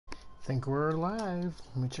think we're live.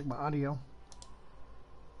 Let me check my audio.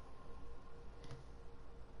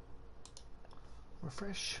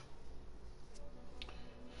 Refresh.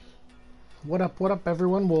 What up,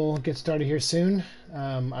 everyone? We'll get started here soon.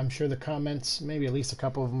 I'm sure the comments, maybe at least a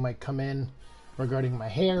couple of them might come in regarding my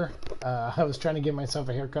hair. I was trying to give myself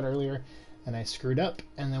a haircut earlier, and I screwed up.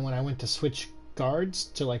 And then when I went to switch guards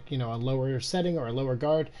to, like, you know, a lower setting or a lower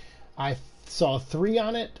guard, I saw a 3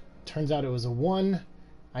 on it. Turns out it was a 1.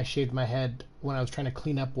 I shaved my head when I was trying to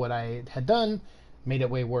clean up what I had done, made it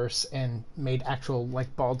way worse, and made actual,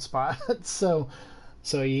 like, bald spots.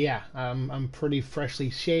 So yeah, I'm pretty freshly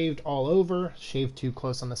shaved all over. Shaved too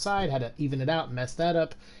close on the side, had to even it out, messed that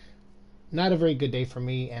up. Not a very good day for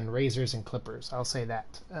me and razors and clippers, I'll say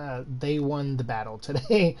that. They won the battle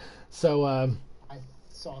today. So I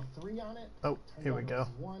saw 3 on it. Oh, here we go.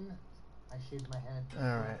 1. I shaved my head.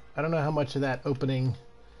 All right. I don't know how much of that opening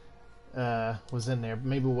was in there.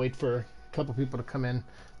 Maybe we'll wait for a couple people to come in.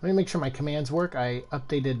 Let me make sure my commands work. I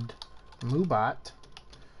updated Moobot.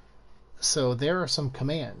 So there are some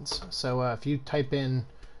commands. So if you type in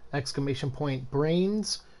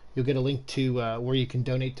 !brains, you'll get a link to where you can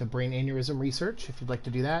donate to brain aneurysm research if you'd like to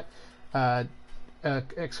do that.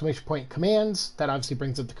 !commands, that obviously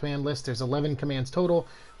brings up the command list. There's 11 commands total.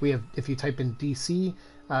 We have, if you type in DC,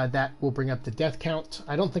 that will bring up the death count.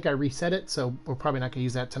 I don't think I reset it, so we're probably not going to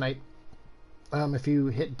use that tonight. If you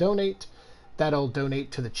hit donate, that'll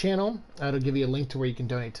donate to the channel. It'll give you a link to where you can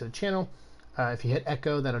donate to the channel. If you hit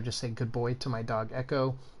Echo, that'll just say good boy to my dog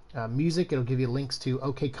Echo. Music, it'll give you links to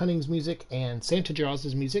OK Cunning's music and Santa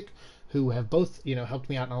Jaws' music, who have both, you know, helped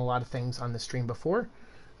me out on a lot of things on the stream before.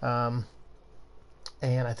 And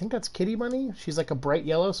I think that's Kitty Bunny. She's like a bright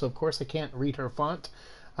yellow, so of course I can't read her font.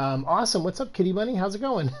 Awesome. What's up, Kitty Bunny? How's it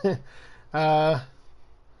going?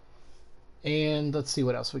 And let's see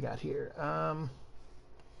what else we got here.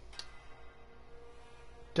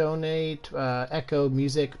 Donate, Echo,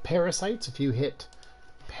 music, parasites. If you hit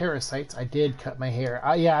parasites, I did cut my hair.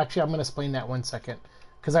 Yeah, actually, I'm going to explain that 1 second.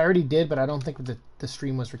 Because I already did, but I don't think the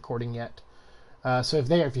stream was recording yet. So if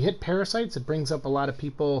you hit parasites, it brings up a lot of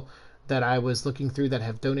people that I was looking through that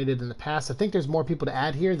have donated in the past. I think there's more people to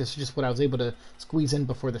add here. This is just what I was able to squeeze in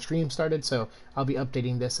before the stream started, so I'll be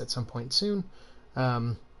updating this at some point soon.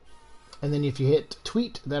 And then if you hit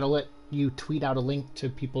tweet, that'll let you tweet out a link to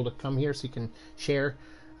people to come here so you can share.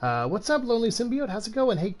 What's up, Lonely Symbiote? How's it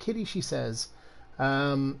going? Hey, Kitty, she says.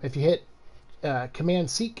 If you hit Command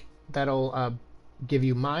Seek, that'll give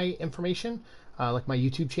you my information, like my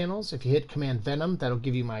YouTube channels. If you hit Command Venom, that'll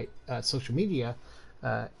give you my social media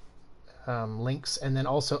links, and then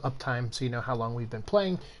also uptime, so you know how long we've been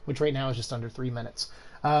playing, which right now is just under 3 minutes.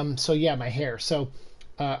 So yeah, my hair. So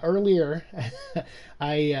earlier,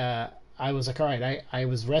 I was like, all right, I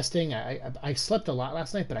was resting. I slept a lot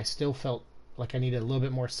last night, but I still felt like I needed a little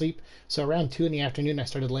bit more sleep. So around 2 in the afternoon, I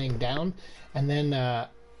started laying down, and then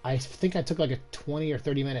I think I took like a 20 or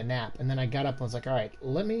 30 minute nap, and then I got up and was like, all right,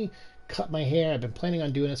 let me cut my hair. I've been planning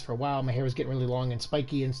on doing this for a while. My hair was getting really long and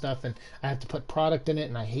spiky and stuff, and I have to put product in it,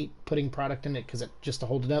 and I hate putting product in it because just to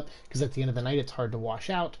hold it up, because at the end of the night it's hard to wash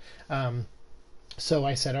out. So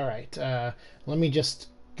I said, all right, let me just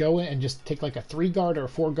go in and just take like a 3 guard or a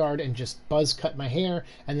 4 guard and just buzz cut my hair,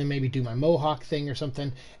 and then maybe do my mohawk thing or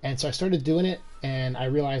something. And so I started doing it, and I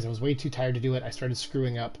realized I was way too tired to do it. I started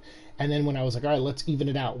screwing up. And then when I was like, all right, let's even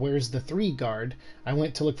it out. Where's the 3 guard? I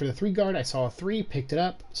went to look for the 3 guard. I saw a 3, picked it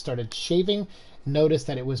up, started shaving, noticed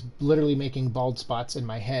that it was literally making bald spots in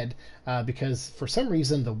my head, because for some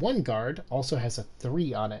reason the 1 guard also has a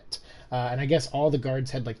 3 on it. And I guess all the guards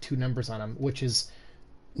had like 2 numbers on them, which is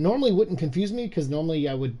normally wouldn't confuse me, because normally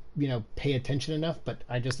I would, you know, pay attention enough, but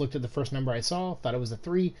I just looked at the first number I saw, thought it was a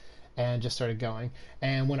 3, and just started going.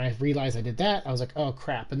 And when I realized I did that, I was like, oh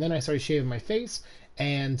crap. And then I started shaving my face,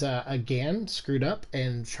 and again screwed up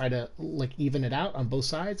and tried to like even it out on both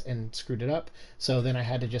sides, and screwed it up. So then I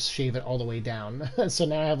had to just shave it all the way down. So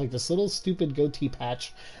now I have like this little stupid goatee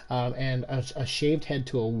patch, and a shaved head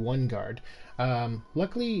to a 1 guard.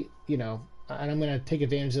 Luckily, you know, and I'm going to take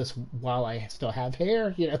advantage of this while I still have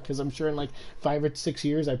hair, you know, because I'm sure in like 5 or 6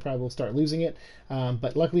 years I probably will start losing it.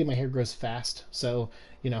 But luckily my hair grows fast, so,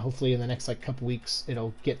 you know, hopefully in the next like couple weeks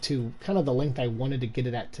it'll get to kind of the length I wanted to get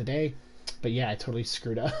it at today. But yeah, I totally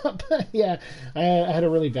screwed up. Yeah, I had a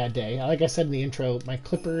really bad day. Like I said in the intro, my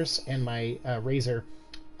clippers and my razor,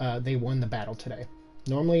 they won the battle today.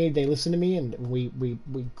 Normally they listen to me, and we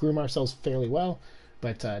groom ourselves fairly well.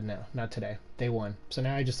 But no, not today. They won. So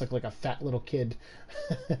now I just look like a fat little kid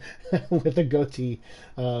with a goatee.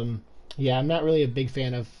 Yeah, I'm not really a big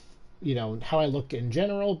fan of, you know, how I look in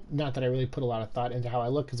general. Not that I really put a lot of thought into how I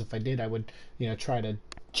look, because if I did, I would, you know, try to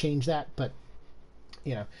change that, but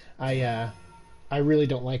you know, I really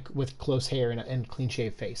don't like with close hair and clean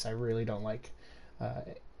shaved face. I really don't like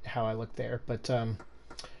how I look there. But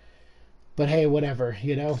hey, whatever.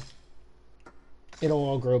 You know, it'll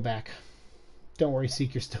all grow back. Don't worry,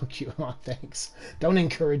 Seek, you're still cute. Oh, thanks. Don't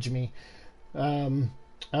encourage me. I'm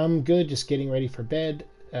good. Just getting ready for bed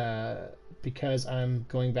because I'm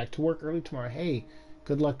going back to work early tomorrow. Hey,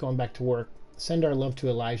 good luck going back to work. Send our love to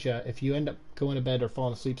Elijah. If you end up going to bed or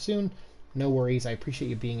falling asleep soon, no worries. I appreciate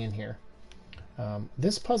you being in here.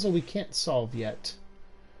 This puzzle we can't solve yet.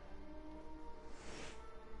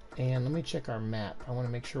 And let me check our map. I want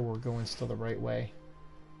to make sure we're going still the right way.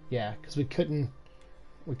 Yeah, because we couldn't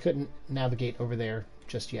navigate over there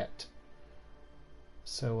just yet.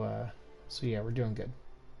 So yeah, we're doing good.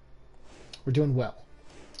 We're doing well.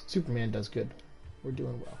 Superman does good. We're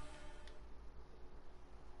doing well.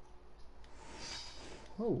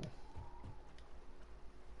 Oh.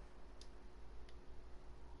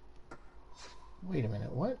 Wait a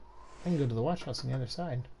minute, what? I can go to the watch house on the other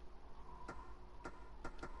side.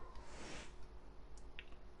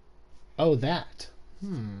 Oh, that.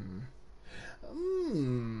 Alright,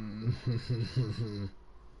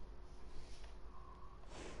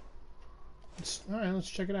 let's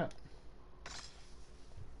check it out.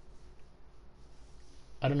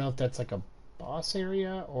 I don't know if that's like a boss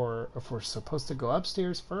area or if we're supposed to go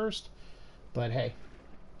upstairs first, but hey,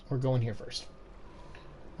 we're going here first.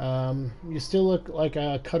 You still look like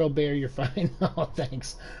a cuddle bear. You're fine. Oh,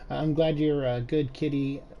 thanks. I'm glad you're a good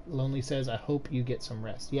kitty. Lonely says, I hope you get some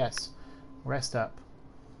rest. Yes, rest up.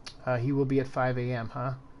 He will be at 5 a.m.,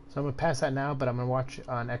 huh? So I'm going to pass that now, but I'm going to watch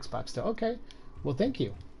on Xbox still. Okay. Well, thank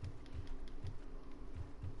you.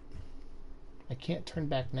 I can't turn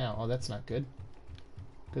back now. Oh, that's not good.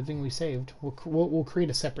 Good thing we saved. We'll create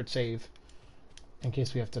a separate save in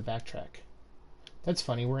case we have to backtrack. That's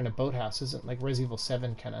funny. We're in a boathouse. Isn't like Resident Evil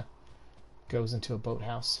 7 kind of goes into a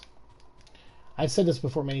boathouse. I've said this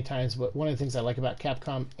before many times, but one of the things I like about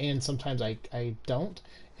Capcom, and sometimes I don't,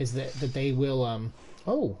 is that they will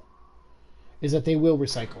is that they will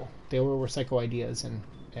recycle. They will recycle ideas and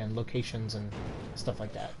locations and stuff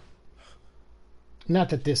like that. Not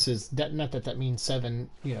that this is not that means 7,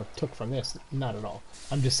 you know, took from this. Not at all.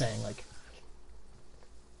 I'm just saying, like,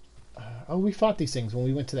 oh, we fought these things when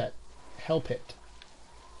we went to that hell pit.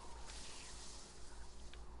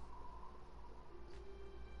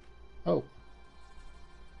 Oh.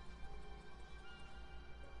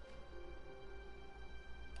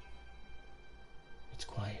 It's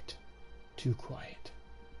quiet. Too quiet.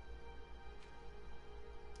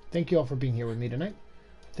 Thank you all for being here with me tonight.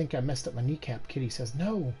 I think I messed up my kneecap. Kitty says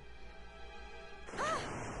no.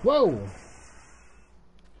 Whoa!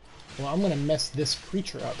 Well, I'm going to mess this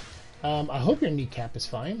creature up. I hope your kneecap is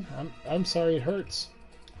fine. I'm sorry it hurts.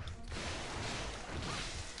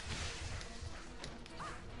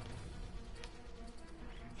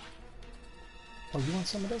 Oh, you want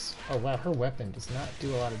some of this? Oh, wow, her weapon does not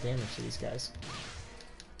do a lot of damage to these guys.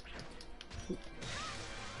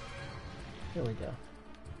 There we go.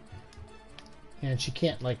 And she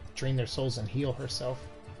can't, like, drain their souls and heal herself.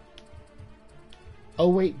 Oh,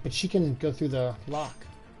 wait, but she can go through the lock.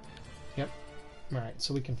 Yep. Alright,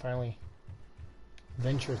 so we can finally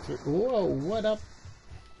venture through. Whoa, what up?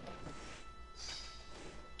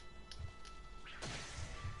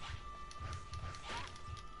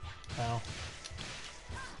 Ow.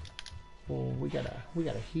 Well, we gotta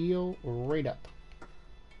heal right up.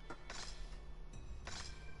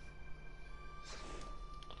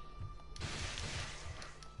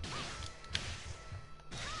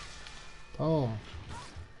 Boom.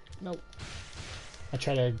 Nope. I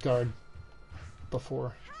tried to guard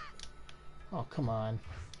before. Oh, come on.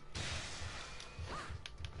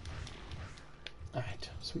 Alright,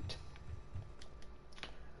 sweet.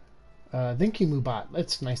 Thank you, Moobot.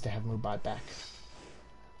 It's nice to have Moobot back.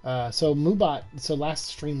 So Moobot, so last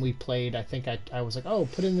stream we played, I think I was like, oh,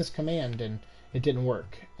 put in this command, and it didn't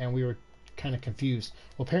work. And we were kind of confused.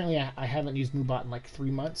 Well, apparently I haven't used Moobot in like 3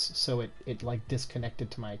 months, so it like disconnected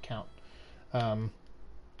to my account.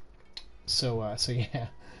 So yeah.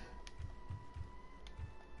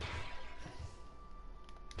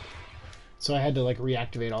 So I had to like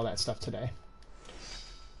reactivate all that stuff today.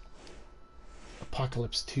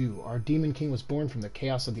 Apocalypse 2. Our Demon King was born from the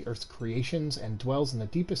chaos of the Earth's creations and dwells in the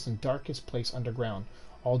deepest and darkest place underground.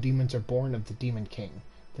 All demons are born of the Demon King.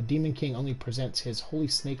 The Demon King only presents his holy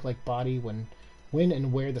snake-like body when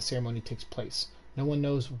and where the ceremony takes place. No one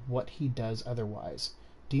knows what he does otherwise.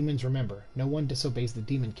 Demons, remember, no one disobeys the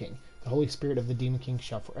Demon King. The Holy Spirit of the Demon King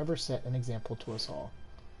shall forever set an example to us all.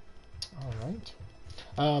 Alright.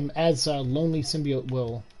 As Lonely Symbiote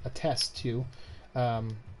will attest to,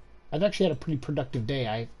 um, I've actually had a pretty productive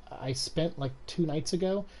day. I spent like 2 nights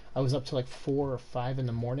ago. I was up till like 4 or 5 in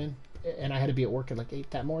the morning, and I had to be at work at like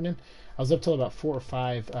 8 that morning. I was up till about 4 or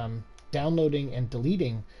 5, downloading and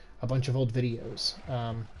deleting a bunch of old videos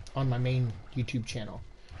on my main YouTube channel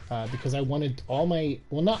because I wanted all my,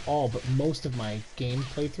 well, not all, but most of my game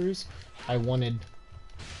playthroughs. I wanted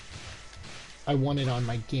on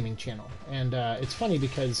my gaming channel. And it's funny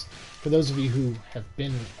because for those of you who have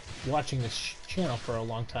been watching this channel for a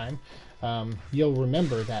long time, you'll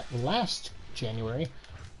remember that last January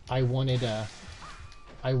I wanted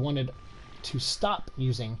to stop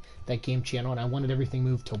using that game channel, and I wanted everything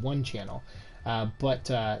moved to one channel. But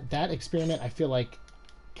that experiment, I feel like,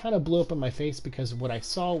 kind of blew up in my face, because what I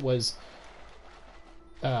saw was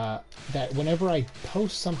that whenever I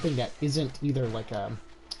post something that isn't either like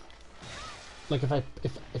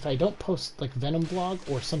if I don't post like Venom Vlog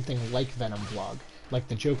or something like Venom Vlog, like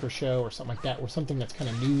the Joker Show or something like that, or something that's kind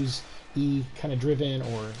of news-y kind of driven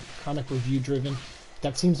or comic review driven,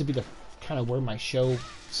 that seems to be the kind of where my show's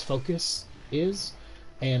focus is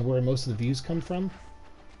and where most of the views come from.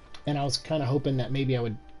 And I was kind of hoping that maybe I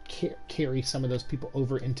would carry some of those people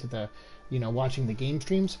over into the, watching the game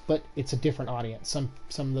streams, but it's a different audience. Some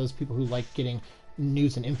of those people who like getting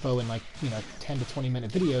news and info in like 10 to 20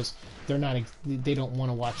 minute videos, they don't want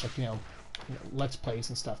to watch like let's plays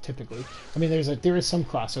and stuff typically. I mean, there is some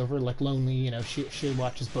crossover, like Lonely, she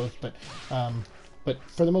watches both, but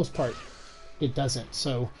for the most part it doesn't.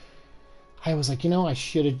 So I was like, I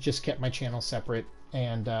should have just kept my channel separate,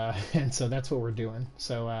 and so that's what we're doing.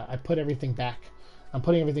 So I put everything back. I'm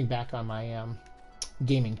putting everything back on my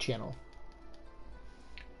gaming channel.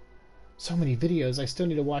 So many videos. I still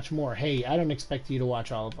need to watch more. Hey, I don't expect you to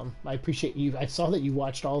watch all of them. I appreciate you. I saw that you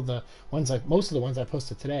watched all the ones most of the ones I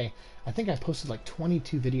posted today. I think I posted like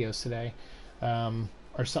 22 videos today,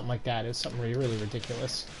 or something like that. It's something really, really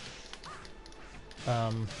ridiculous.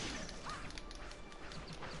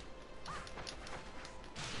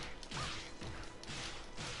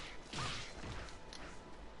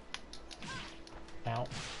 Ow.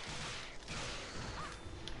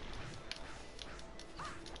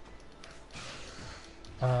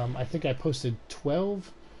 I think I posted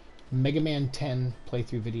 12 Mega Man 10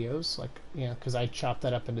 playthrough videos, like, because I chopped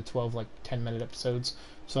that up into 12 like 10-minute episodes.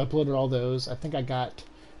 So I uploaded all those. I think I got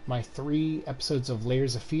my 3 episodes of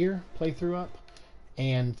Layers of Fear playthrough up,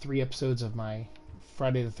 and 3 episodes of my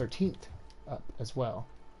Friday the 13th up as well.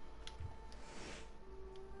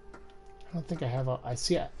 I don't think I have I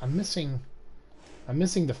see I'm missing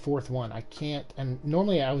the 4th one. I can't, and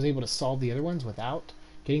normally I was able to solve the other ones without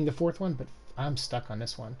getting the 4th one, but I'm stuck on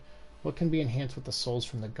this one. What can be enhanced with the souls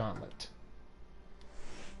from the gauntlet?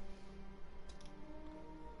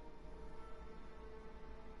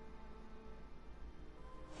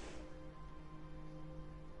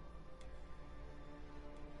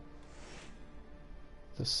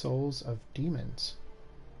 The souls of demons.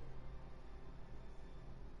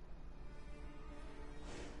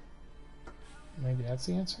 Maybe that's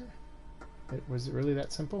the answer? Was it really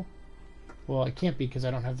that simple? Well, it can't be, because I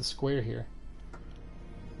don't have the square here.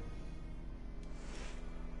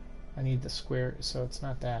 I need the square, so it's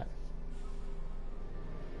not that.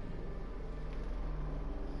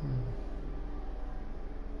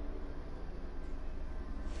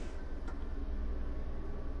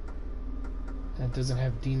 And it doesn't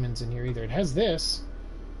have demons in here either. It has this,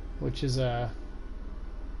 which is the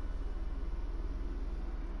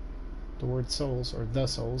word souls, or the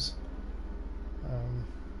souls.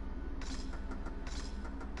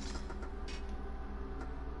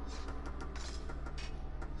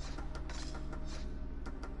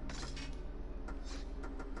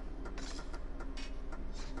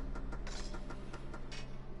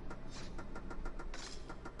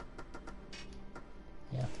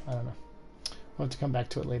 Yeah, I don't know. We'll have to come back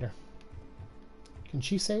to it later. Can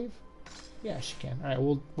she save? Yeah, she can. All right,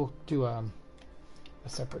 we'll do a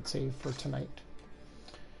separate save for tonight.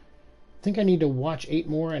 I think I need to watch 8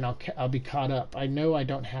 more, and I'll be caught up. I know I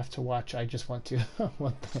don't have to watch. I just want to.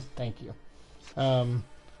 Thank you. Well,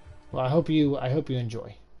 I hope you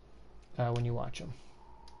enjoy when you watch them.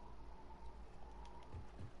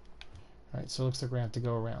 All right, so it looks like we're gonna have to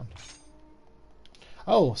go around.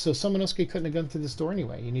 Oh, so Somonosuke couldn't have gone through this door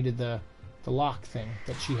anyway. You needed the lock thing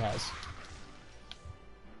that she has.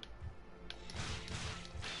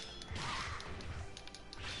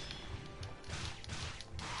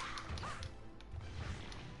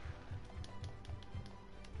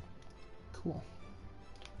 Cool.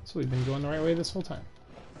 So we've been going the right way this whole time.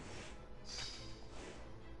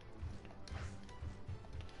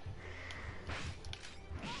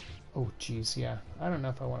 jeez, yeah. I don't know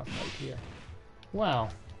if I want to fight here. Wow.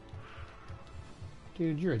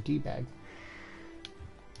 Dude, you're a D-bag.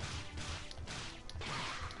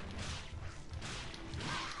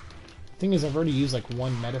 Thing is, I've already used like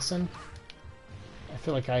one medicine. I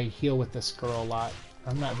feel like I heal with this girl a lot.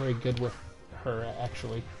 I'm not very good with her,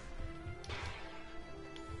 actually.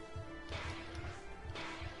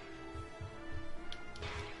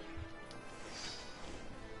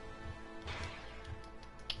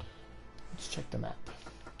 Let's check the map.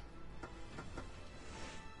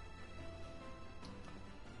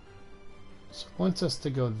 So it wants us to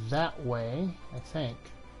go that way, I think.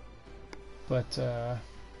 But,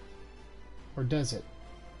 or does it?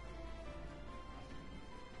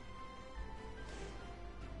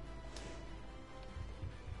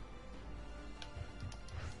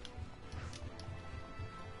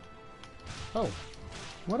 Oh,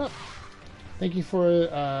 what up? Thank you for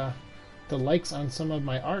the likes on some of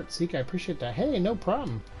my art, Zeke. I appreciate that. Hey, no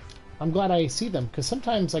problem. I'm glad I see them, because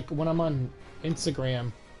sometimes, like, when I'm on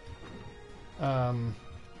Instagram,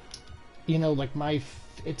 you know, like,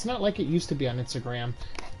 it's not like it used to be on Instagram.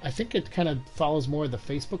 I think it kind of follows more of the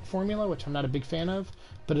Facebook formula, which I'm not a big fan of,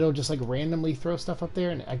 but it'll just like randomly throw stuff up there,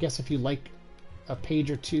 and I guess if you like a page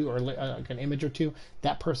or two or like an image or two,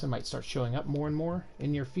 that person might start showing up more and more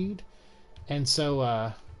in your feed. And so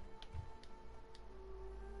I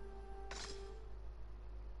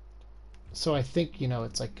think, you know,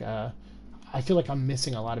 it's like I feel like I'm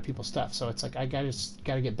missing a lot of people's stuff, so it's like I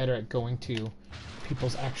gotta get better at going to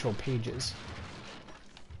people's actual pages.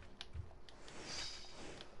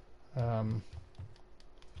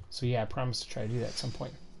 So yeah, I promise to try to do that at some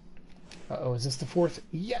point. Uh-oh, is this the fourth?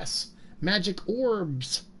 Yes! Magic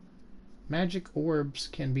orbs! Magic orbs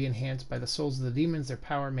can be enhanced by the souls of the demons. Their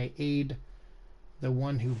power may aid the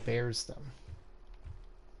one who bears them.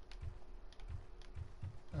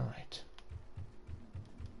 Alright.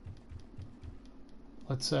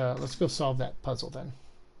 Let's go solve that puzzle then,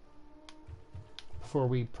 before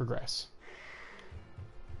we progress.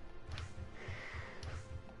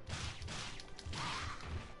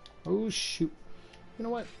 Oh shoot. You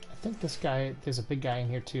know what? I think this guy, there's a big guy in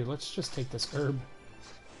here too. Let's just take this herb.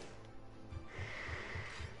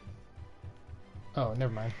 Oh,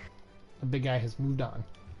 never mind. The big guy has moved on.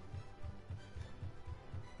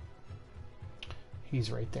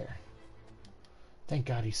 He's right there. Thank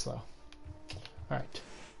God he's slow. Alright.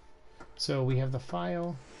 So we have the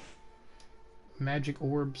file. Magic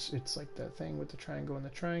orbs. It's like the thing with the triangle and the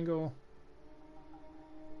triangle.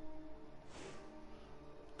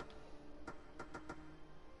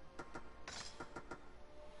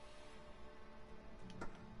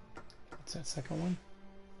 What's that second one?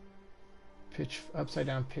 Upside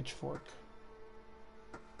down pitchfork.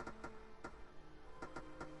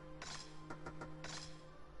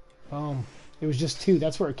 Boom. It was just 2.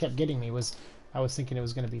 That's where it kept getting me. I was thinking it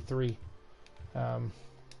was going to be 3. Well,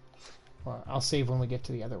 I'll save when we get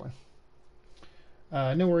to the other one.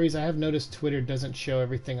 No worries. I have noticed Twitter doesn't show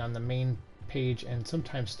everything on the main page, and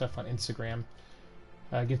sometimes stuff on Instagram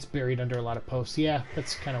gets buried under a lot of posts. Yeah,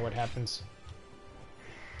 that's kind of what happens.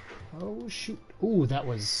 Oh, shoot. Ooh, that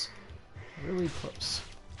was really close.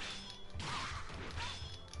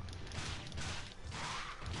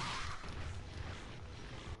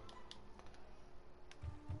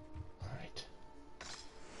 Alright.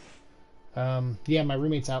 Yeah, my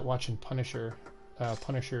roommate's out watching Punisher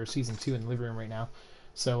Season 2 in the living room right now.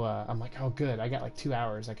 So I'm like, oh good, I got like 2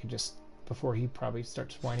 hours. I could just, before he probably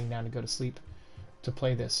starts winding down to go to sleep, to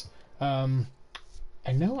play this.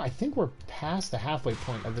 I think we're past the halfway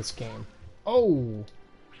point of this game. Oh!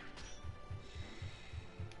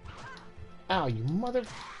 Ow, you mother...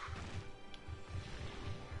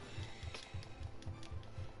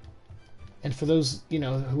 And for those, you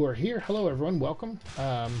know, who are here, hello everyone, welcome.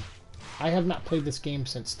 I have not played this game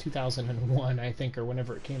since 2001, I think, or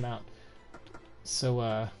whenever it came out.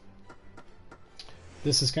 So,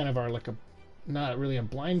 this is kind of our, like, not really a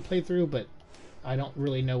blind playthrough, but I don't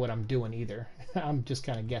really know what I'm doing either. I'm just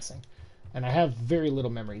kind of guessing. And I have very little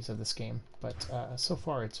memories of this game, but so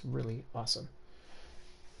far it's really awesome.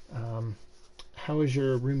 How is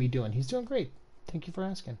your roomie doing? He's doing great. Thank you for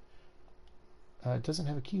asking. It doesn't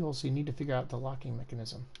have a keyhole, so you need to figure out the locking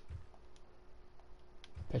mechanism.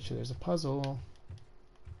 Bet you there's a puzzle.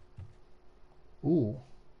 Ooh.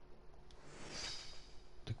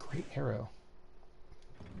 The Great Arrow.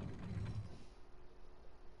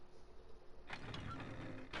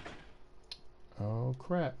 Oh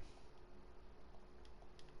crap.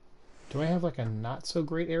 Do I have like a not so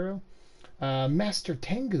great arrow? Master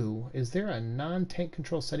Tengu, is there a non-tank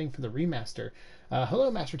control setting for the remaster? Hello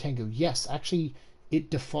Master Tengu. Yes, actually it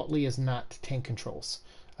defaultly is not tank controls.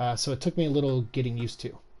 So it took me a little getting used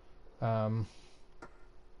to. Can't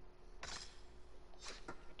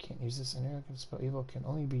use this in here. Spell evil can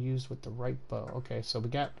only be used with the right bow. Okay, so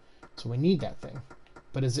we need that thing.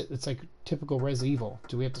 But it's like typical Res Evil.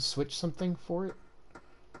 Do we have to switch something for it?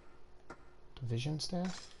 Division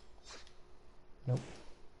staff? Nope.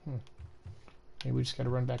 Maybe we just gotta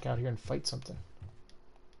run back out here and fight something.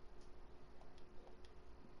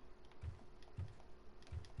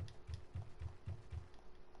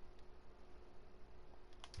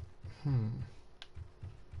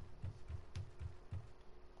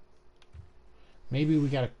 Maybe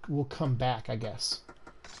we'll come back, I guess.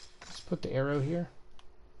 Let's put the arrow here.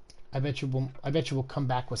 I bet you we'll come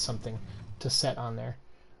back with something to set on there.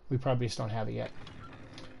 We probably just don't have it yet.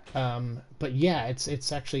 But yeah,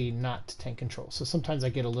 it's actually not tank control. So sometimes I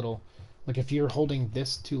get a little, like if you're holding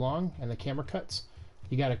this too long and the camera cuts,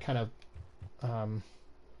 you gotta kind of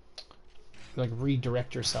like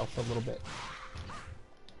redirect yourself a little bit.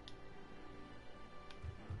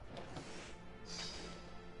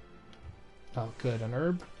 Oh, good. An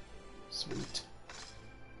herb? Sweet.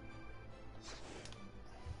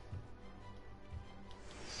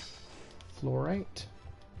 Fluorite.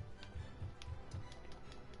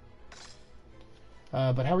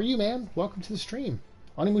 But how are you, man? Welcome to the stream.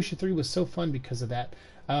 Onimusha 3 was so fun because of that.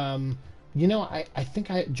 You know, I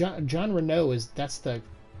think John Renault that's the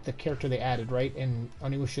character they added, right? In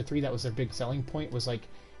Onimusha 3, that was their big selling point, was like,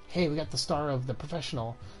 hey, we got the star of the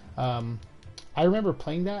professional. I remember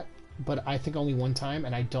playing that, but I think only one time,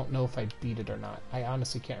 and I don't know if I beat it or not. I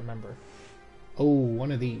honestly can't remember. Oh,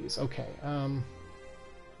 one of these. Okay.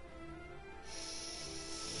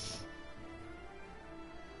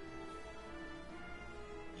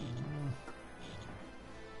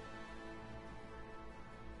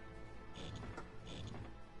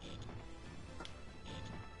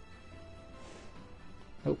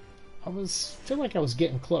 Nope. Feel like I was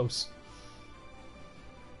getting close.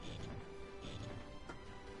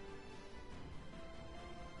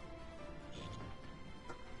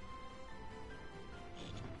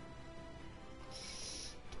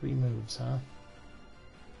 Three moves, huh?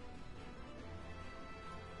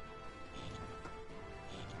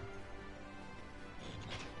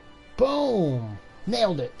 Boom!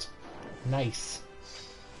 Nailed it! Nice.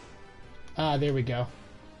 Ah, there we go.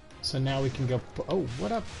 So now we can go... Oh,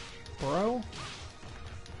 what up, bro?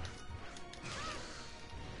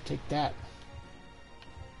 Take that.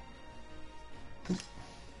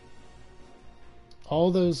 All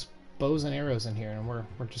those bows and arrows in here, and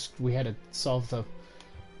we had to solve the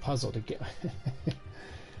puzzle to get...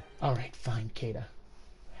 Alright, fine, Kata.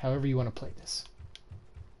 However you want to play this.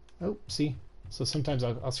 Oh, see? So sometimes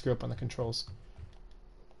I'll screw up on the controls.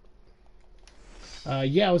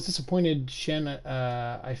 Yeah, I was disappointed, Shen.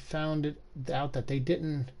 I found out that they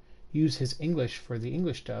didn't use his English for the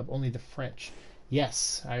English dub, only the French.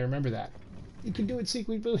 Yes, I remember that. You can do it, Seek,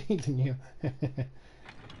 we believe in you.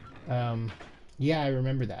 Yeah, I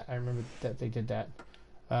remember that. I remember that they did that.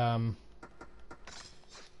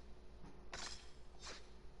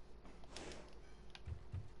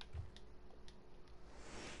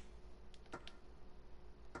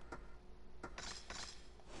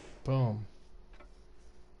 Boom.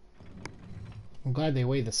 I'm glad they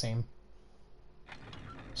weigh the same.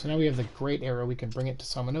 So now we have the great arrow. We can bring it to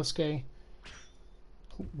Samanosuke.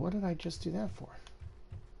 What did I just do that for?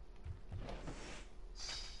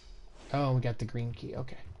 Oh, we got the green key.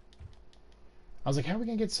 Okay. I was like, how are we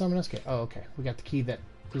going to get to Samanosuke? Oh, okay. We got the key that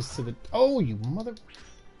is to the... Oh, you mother...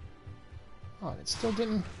 Oh, it still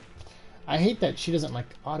didn't... I hate that she doesn't, like,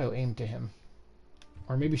 auto-aim to him.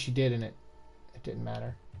 Or maybe she did and it didn't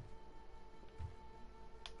matter.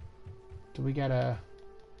 Do we gotta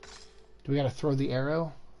throw the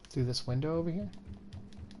arrow through this window over here?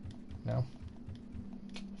 No.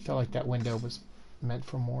 I felt like that window was meant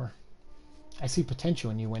for more. I see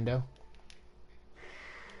potential in you, window.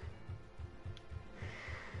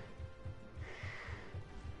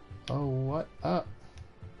 Oh, what up?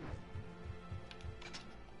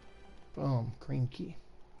 Boom, green key.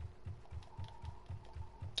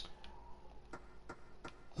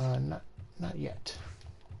 Not yet.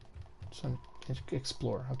 So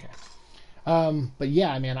explore, okay. But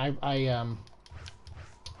yeah, man, I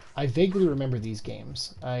vaguely remember these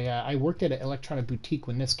games. I worked at an electronic boutique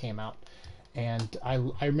when this came out, and I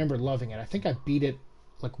remember loving it. I think I beat it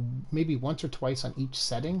like maybe once or twice on each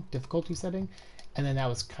setting, difficulty setting, and then that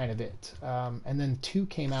was kind of it. And then 2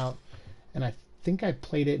 came out, and I think I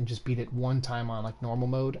played it and just beat it one time on like normal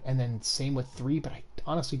mode, and then same with 3, but I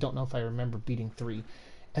honestly don't know if I remember beating 3.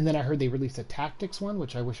 And then I heard they released a tactics one,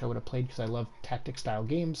 which I wish I would have played because I love tactic style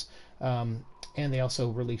games. And they also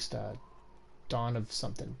released Dawn of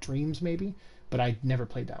something, Dreams maybe, but I never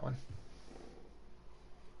played that one.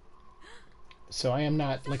 So I am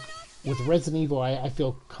not, like, with Resident Evil, I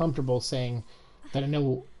feel comfortable saying that I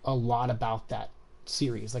know a lot about that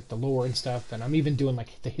series, like the lore and stuff, and I'm even doing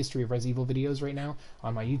like the history of Resident Evil videos right now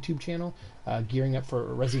on my YouTube channel, gearing up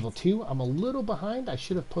for Resident Evil 2. I'm a little behind. I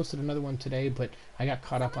should have posted another one today, but I got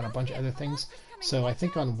caught up on a bunch of other things. So I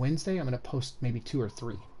think on Wednesday I'm going to post maybe 2 or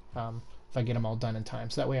 3, if I get them all done in time,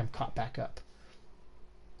 so that way I'm caught back up.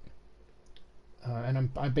 And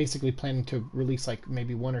I'm basically planning to release like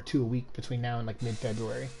maybe 1 or 2 a week between now and like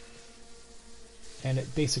mid-February. And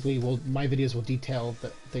it basically my videos will detail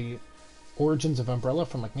the origins of Umbrella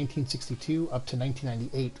from like 1962 up to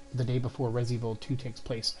 1998, the day before Resident Evil 2 takes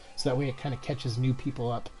place. So that way it kind of catches new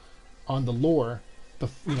people up on the lore,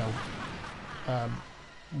 you know,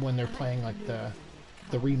 when they're playing like the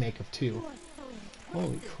remake of 2.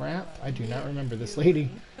 Holy crap, I do not remember this lady.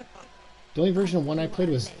 The only version of 1 I played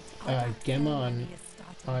was Gemma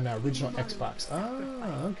on original Xbox.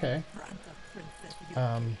 Ah, okay.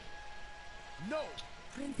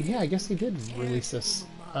 Yeah, I guess they did release this,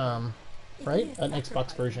 right? An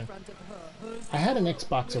Xbox version. I had an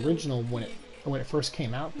Xbox original when it first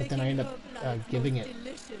came out, but then I ended up giving it,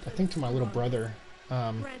 I think, to my little brother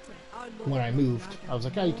when I moved. I was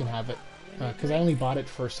like, oh, you can have it, because I only bought it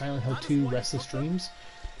for Silent Hill 2 Restless Dreams,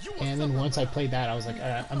 and then once I played that, I was like, all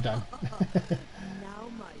right, I'm done.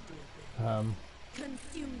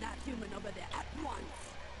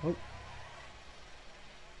 Oh.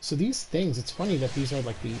 So these things, it's funny that these are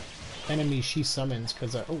like the enemies she summons,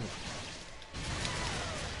 because, oh.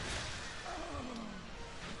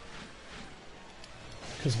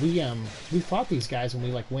 Because we fought these guys when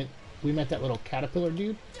we met that little caterpillar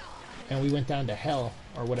dude, and we went down to hell,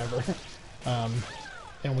 or whatever,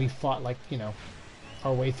 and we fought, like, you know,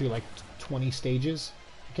 our way through, like, 20 stages.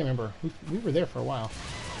 I can't remember. We were there for a while.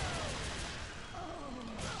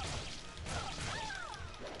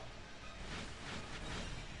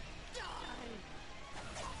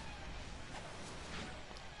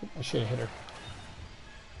 I should have hit her.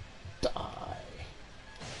 Die.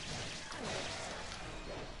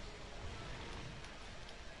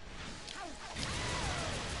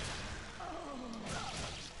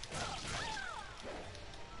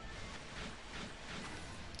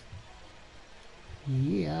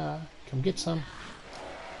 Yeah, come get some.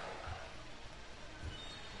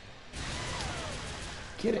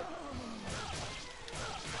 Get it.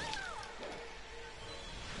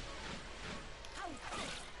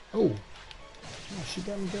 Oh, she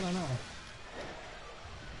got me good on that one.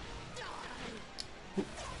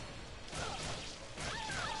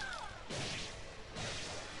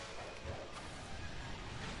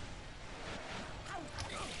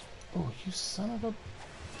 Oh, you son of a...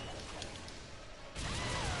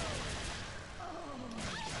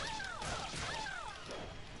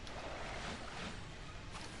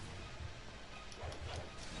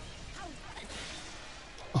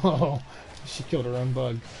 Oh, she killed her own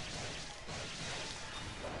bug.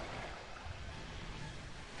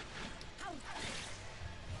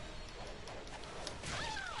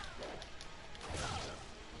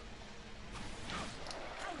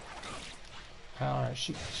 Alright,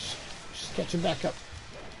 she's catching back up.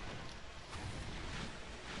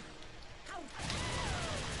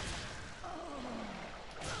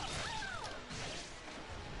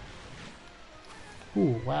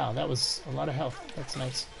 Ooh, wow, that was a lot of health. That's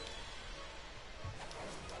nice.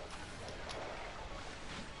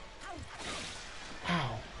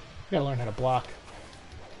 Wow, we gotta learn how to block.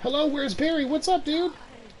 Hello, where's Barry? What's up, dude?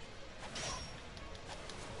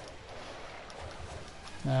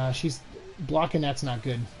 She's blocking. That's not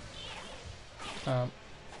good.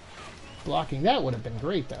 Blocking that would have been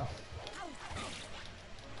great, though.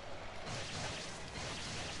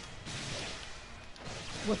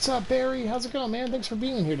 What's up, Barry? How's it going, man? Thanks for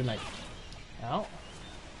being here tonight. Ow.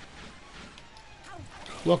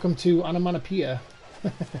 Welcome to Onomatopoeia.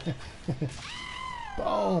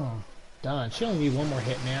 Boom. Done. She only needed 1 more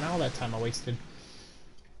hit, man. All that time I wasted.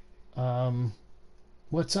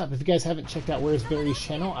 What's up? If you guys haven't checked out Where's Barry's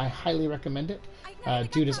channel, I highly recommend it.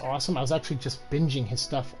 Dude is awesome. I was actually just binging his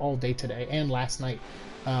stuff all day today and last night.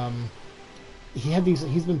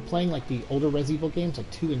 He's been playing like the older Resident Evil games, like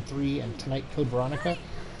 2 and 3, and tonight Code Veronica.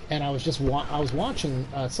 And I was just I was watching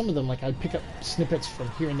some of them. Like, I'd pick up snippets from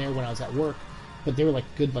here and there when I was at work, but they were like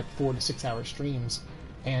good, like 4 to 6 hour streams.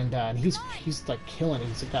 and he's like killing it.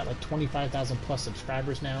 He's got like 25,000 plus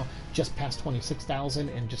subscribers now, just past 26,000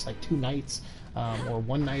 in just like 2 nights, or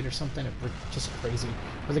one night or something. Just crazy.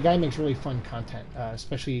 But the guy makes really fun content,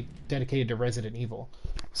 especially dedicated to Resident Evil.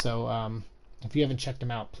 So if you haven't checked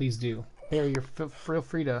him out, please do. Barry, feel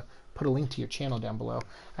free to put a link to your channel down below.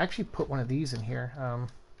 I actually put one of these in here,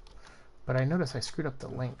 but I noticed I screwed up the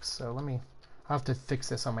links, so I'll have to fix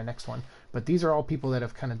this on my next one. But these are all people that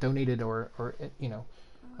have kind of donated or you know,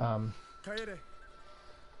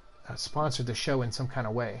 sponsored the show in some kind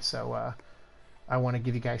of way. So I want to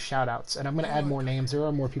give you guys shout outs, and I'm going to add more names. There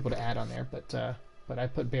are more people to add on there, but I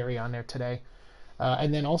put Barry on there today.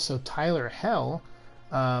 And then also Tyler Hell,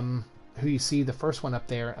 who you see the first one up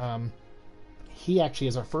there. He actually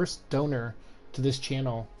is our first donor to this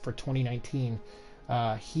channel for 2019.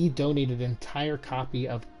 He donated an entire copy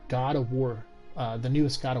of God of War, the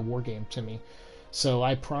newest God of War game, to me. So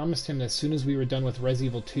I promised him that as soon as we were done with Resident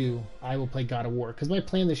Evil 2, I will play God of War. Because my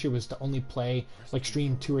plan this year was to only play, like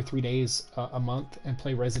stream 2 or 3 days a month and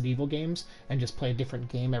play Resident Evil games and just play a different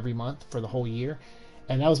game every month for the whole year.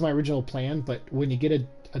 And that was my original plan, but when you get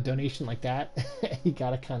a donation like that, you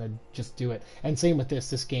gotta kind of just do it. And same with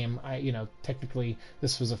this game. Technically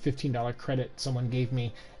this was a $15 credit someone gave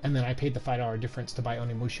me, and then I paid the $5 difference to buy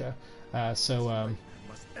Onimusha.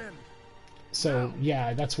 So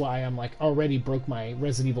yeah, that's why I'm like already broke my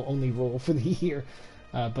Resident Evil only rule for the year.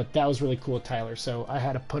 But that was really cool with Tyler, so I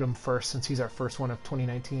had to put him first since he's our first one of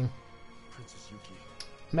 2019.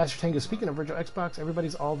 Master Tango, speaking of virtual Xbox,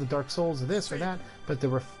 everybody's all the Dark Souls of this or that, but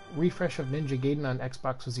the refresh of Ninja Gaiden on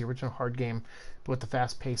Xbox was the original hard game, but with the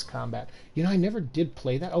fast-paced combat. You know, I never did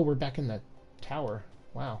play that. Oh, we're back in the tower.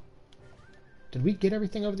 Wow. Did we get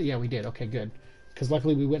everything over there? Yeah, we did. Okay, good. Because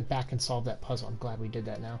luckily we went back and solved that puzzle. I'm glad we did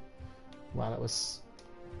that now. Wow, that was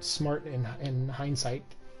smart in hindsight,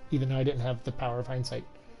 even though I didn't have the power of hindsight.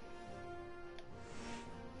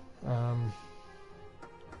 All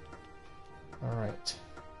right.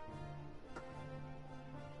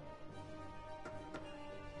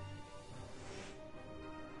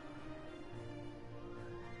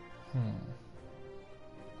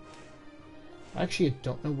 Actually, I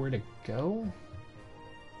don't know where to go.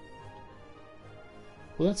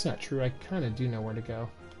 Well, that's not true. I kind of do know where to go.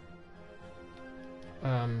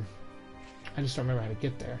 I just don't remember how to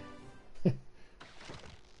get there.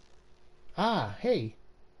 Ah, hey.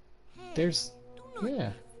 There's... Do not yeah.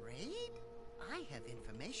 be afraid. I have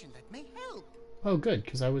information that may help. Oh, good,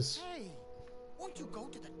 because I was... Hey, won't you go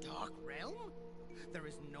to the Dark Realm? There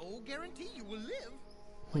is no guarantee you will live.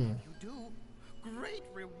 But if you do, great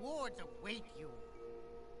rewards await you.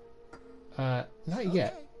 Not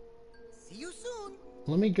yet. See you soon.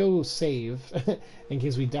 Let me go save in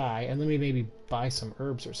case we die, and let me maybe buy some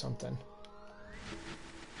herbs or something.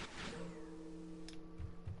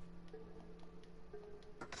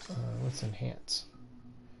 Let's enhance.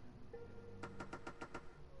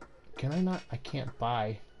 Can I not? I can't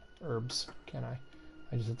buy herbs, can I?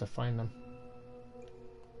 I just have to find them.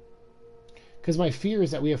 Because my fear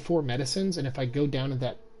is that we have 4 medicines, and if I go down to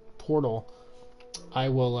that portal, I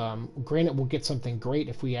will, granted we'll get something great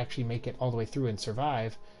if we actually make it all the way through and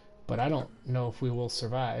survive, but I don't know if we will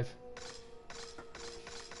survive.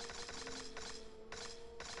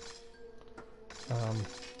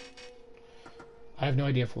 I have no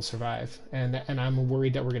idea if we'll survive, and I'm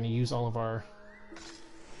worried that we're going to use all of our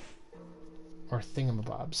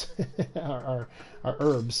thingamabobs, our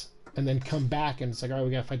herbs, and then come back and it's like, all right,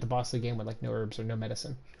 we gotta fight the boss of the game with like no herbs or no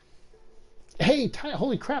medicine. Hey,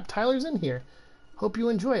 holy crap, Tyler's in here. Hope you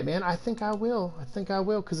enjoy it, man. I think I will. I think I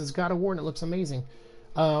will, because it's God of War and it looks amazing.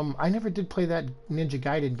 I never did play that Ninja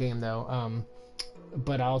Gaiden game though,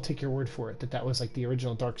 but I'll take your word for it that was like the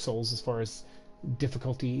original Dark Souls as far as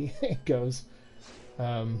difficulty goes.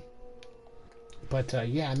 Yeah,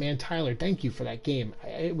 man, Tyler, thank you for that game.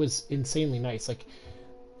 It was insanely nice. Like,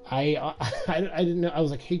 I didn't know. I was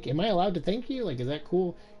like, hey, am I allowed to thank you? Like, is that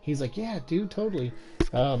cool? He's like, yeah, dude, totally.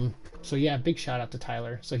 So yeah, big shout out to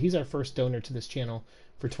Tyler. So he's our first donor to this channel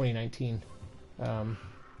for 2019. Oh,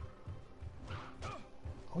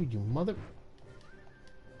 you mother...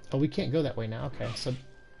 Oh, we can't go that way now. Okay, so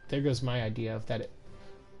there goes my idea of that.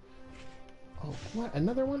 Oh, what?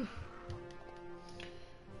 Another one?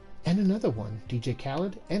 And another one, DJ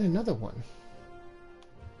Khaled, and another one.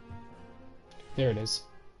 There it is.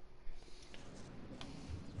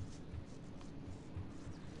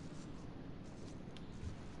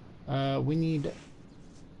 We need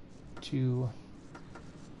to...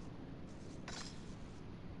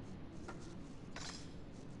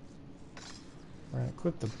 We're going to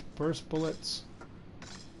equip the burst bullets,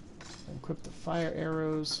 equip the fire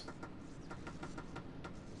arrows.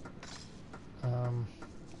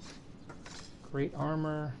 Great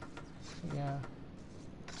armor. Yeah.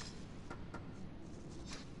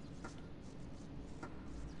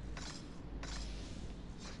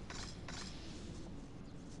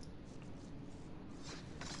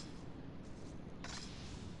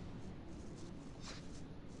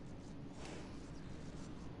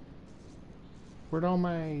 Where'd all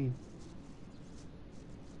my...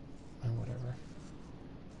 Oh, whatever.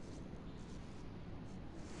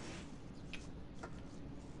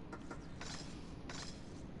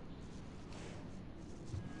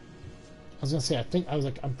 I was gonna say,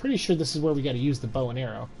 I'm pretty sure this is where we gotta use the bow and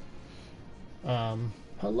arrow.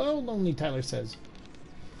 Hello, Lonely Tyler says.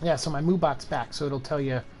 Yeah, so my Moobot's back, so it'll tell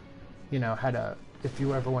you, you know, how to, if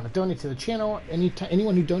you ever want to donate to the channel.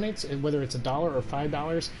 Anyone who donates, whether it's $1 or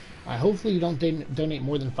 $5, hopefully you don't donate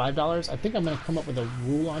more than $5. I think I'm going to come up with a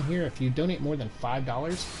rule on here. If you donate more than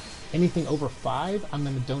 $5, anything over $5, I'm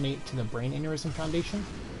going to donate to the Brain Aneurysm Foundation,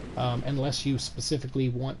 unless you specifically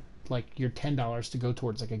want like your $10 to go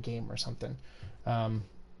towards like a game or something.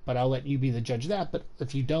 But I'll let you be the judge of that. But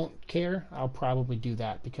if you don't care, I'll probably do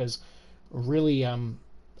that, because really,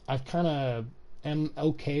 I've kind of am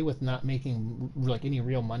okay with not making like any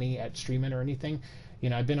real money at streaming or anything. You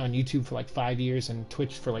know, I've been on YouTube for like 5 years and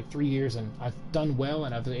Twitch for like 3 years, and I've done well,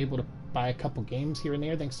 and I've been able to buy a couple games here and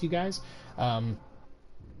there thanks to you guys, and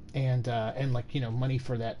like, you know, money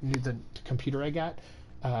for the computer I got.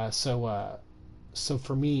 So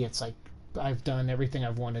for me, it's like I've done everything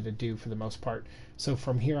I've wanted to do for the most part. So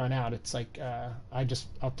from here on out, it's like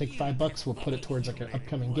I'll take $5, we'll put it towards like an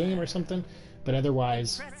upcoming game or something. But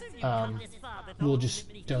otherwise, we'll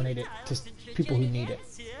just donate it to people who need it.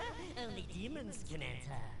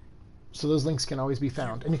 So those links can always be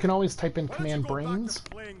found. And you can always type in command brains,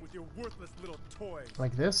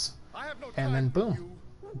 like this, and then boom,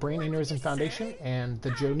 Brain Aneurysm Foundation and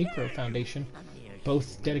the Joe Necro Foundation,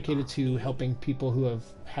 both dedicated to helping people who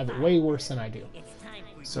have it way worse than I do.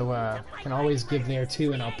 So you can always give there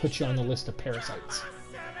too, and I'll put you on the list of parasites.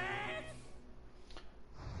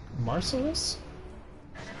 Marcellus?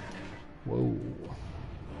 Whoa.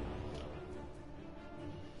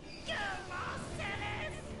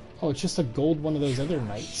 Oh, it's just a gold one of those other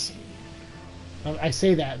knights. I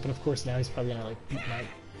say that, but of course now he's probably gonna like beat my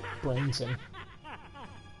brains in.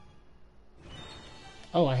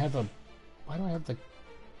 Oh, I have a... Why do I have the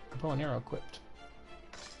bow and arrow equipped?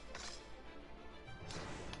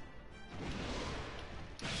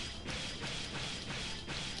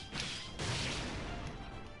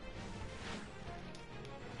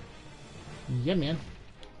 Yeah, man.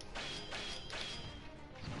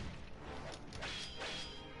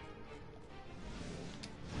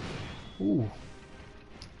 Ooh.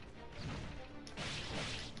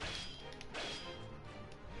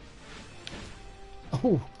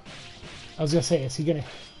 Oh. I was gonna say, is he gonna...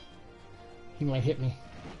 He might hit me.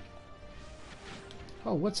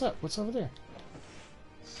 Oh, what's up? What's over there?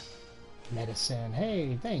 Medicine.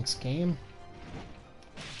 Hey, thanks, game.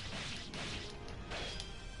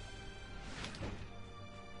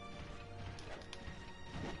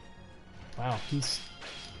 Wow, he's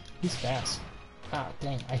fast. Ah,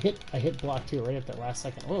 dang! I hit block too right at that last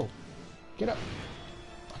second. Whoa! Get up!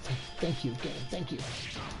 Oh, thank you, game. Thank you.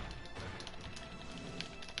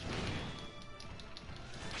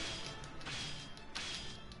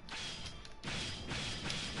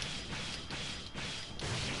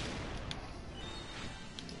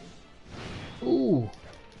 Ooh!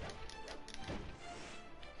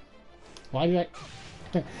 Why did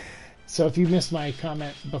I? So if you missed my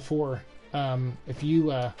comment before, if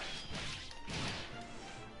you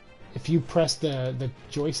press the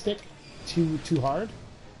joystick too hard,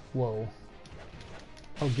 whoa!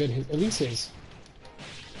 Oh, good. At least his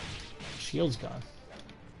shield's gone.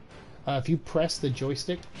 If you press the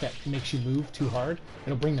joystick that makes you move too hard,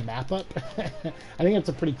 it'll bring the map up. I think that's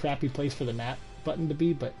a pretty crappy place for the map button to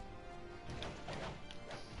be, but.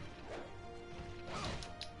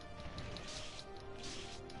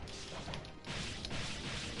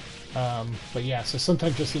 But yeah, so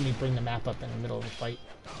sometimes you'll see me bring the map up in the middle of the fight.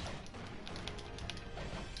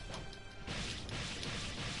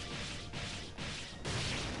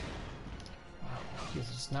 Wow, he's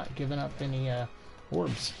just not giving up any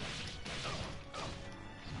orbs.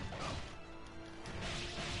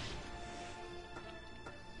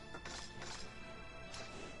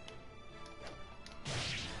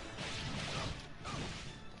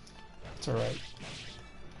 It's alright.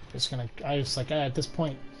 I was like, at this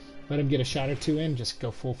point, let him get a shot or two in, just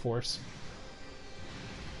go full force.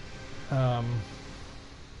 But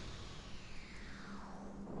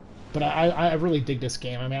I really dig this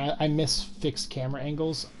game. I mean, I miss fixed camera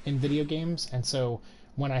angles in video games, and so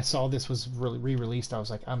when I saw this was really re-released, I was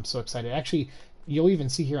like, I'm so excited. Actually, you'll even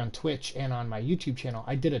see here on Twitch and on my YouTube channel,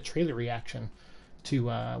 I did a trailer reaction to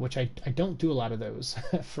which I don't do a lot of those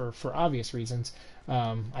for obvious reasons.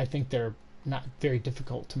 I think they're not very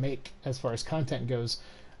difficult to make as far as content goes.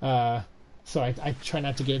 So I try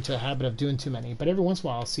not to get into a habit of doing too many. But every once in a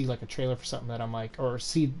while, I'll see like a trailer for something that I'm like, or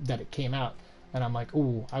see that it came out, and I'm like,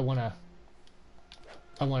 ooh, I wanna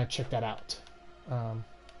check that out.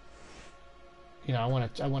 You know, I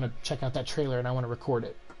wanna check out that trailer and I wanna record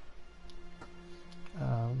it.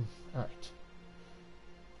 All right.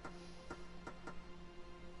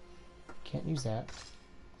 Can't use that.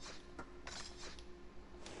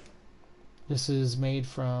 This is made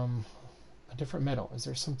from a different metal. Is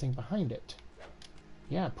there something behind it?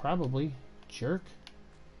 Yeah, probably. Jerk.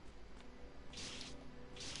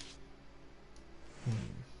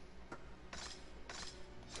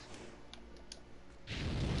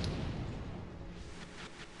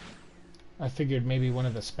 I figured maybe one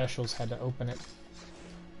of the specials had to open it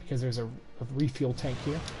because there's a refuel tank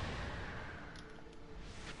here.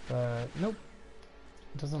 But nope,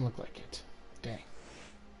 it doesn't look like it. Dang.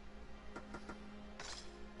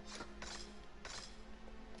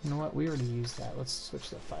 You know what? We already used that. Let's switch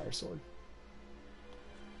to the fire sword.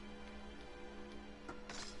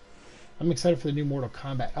 I'm excited for the new Mortal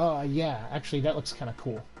Kombat. Oh yeah, actually that looks kind of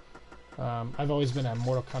cool. I've always been a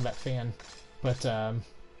Mortal Kombat fan, but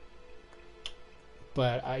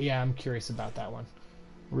yeah, I'm curious about that one.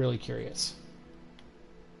 Really curious.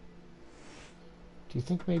 Do you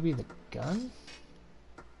think maybe the gun?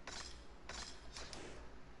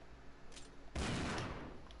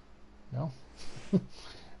 No?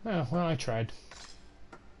 Oh, well, I tried.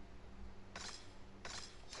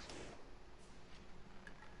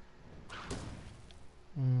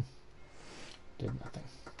 Did nothing.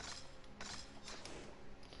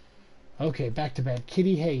 Okay, back to bed.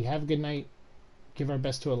 Kitty, hey, have a good night. Give our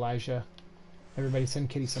best to Elijah. Everybody send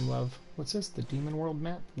Kitty some love. What's this? The Demon World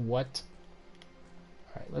map? What?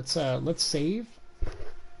 Alright, let's save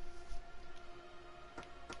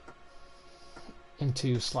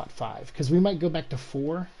into slot 5. Because we might go back to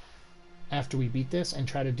 4 after we beat this and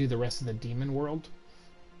try to do the rest of the Demon World.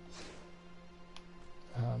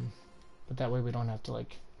 But that way we don't have to,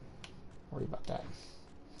 like, worry about that.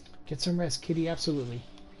 Get some rest, Kitty, absolutely.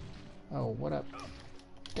 Oh, what up?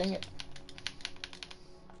 Dang it.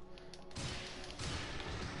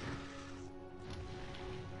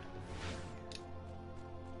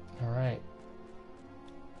 Alright.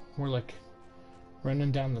 We're like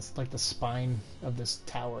running down this, like the spine of this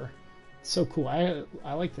tower. It's so cool. I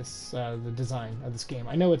like this, the design of this game.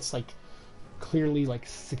 I know it's like clearly like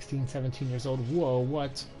 16, 17 years old. Whoa,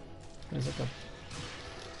 what? There's like a...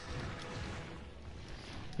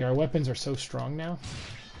 Yeah, our weapons are so strong now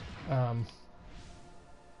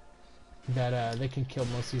that they can kill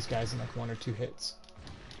most of these guys in like 1 or 2 hits.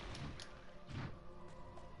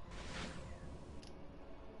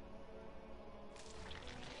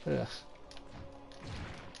 Ugh.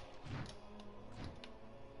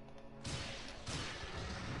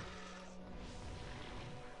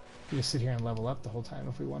 We could just sit here and level up the whole time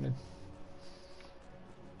if we wanted.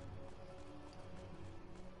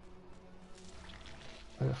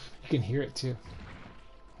 Ugh. You can hear it too.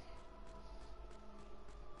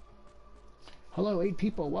 Hello, 8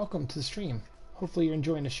 people. Welcome to the stream. Hopefully you're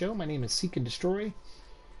enjoying the show. My name is Seek and Destroy.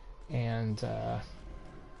 And,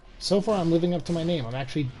 so far, I'm living up to my name. I'm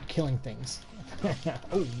actually killing things.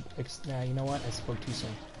 Oh, you know what? I spoke too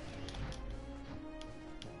soon.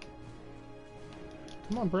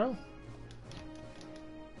 Come on, bro.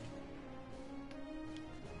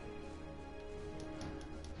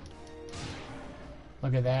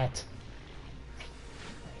 Look at that.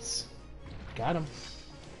 Nice. Got him.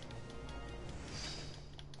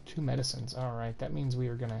 2 medicines. Alright, that means we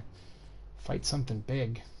are gonna fight something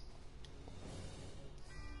big.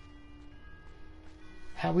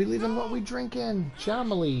 How we living, what we drinking?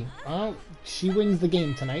 Jamily. Oh, she wins the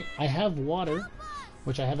game tonight. I have water,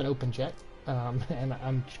 which I haven't opened yet,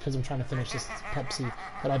 and because I'm trying to finish this Pepsi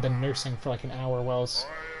that I've been nursing for like an hour while I was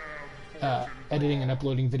editing and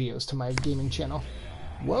uploading videos to my gaming channel.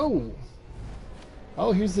 Whoa!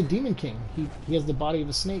 Oh, here's the Demon King. He has the body of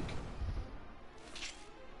a snake.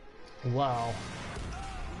 Wow.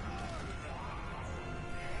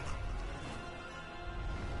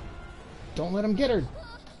 Don't let him get her.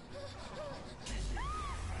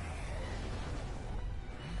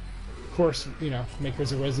 Of course, you know,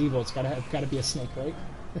 makers of Resident Evil, it's gotta be a snake, right?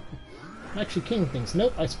 I'm actually king things.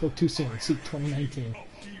 Nope, I spoke too soon. Seek 2019.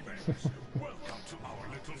 Welcome to our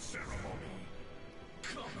little ceremony.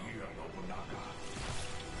 Come here, Nobunaga.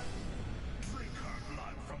 Drink her blood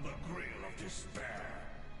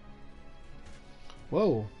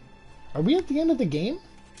Whoa. Are we at the end of the game?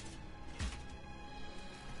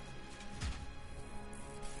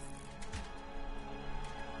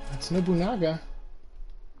 That's Nobunaga.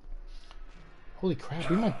 Holy crap,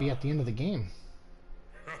 we might be at the end of the game.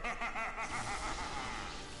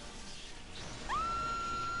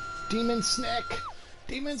 Demon Snick!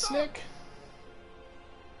 Demon Snick!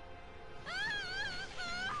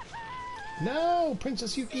 No!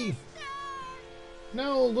 Princess Yuki!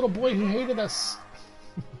 No, little boy who hated us!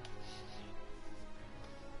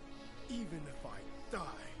 Even if I die,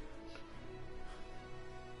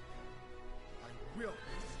 I will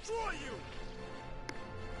destroy you!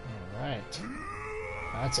 Alright.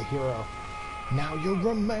 That's a hero. Now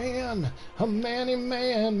you're a man! A manny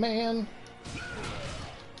man, man!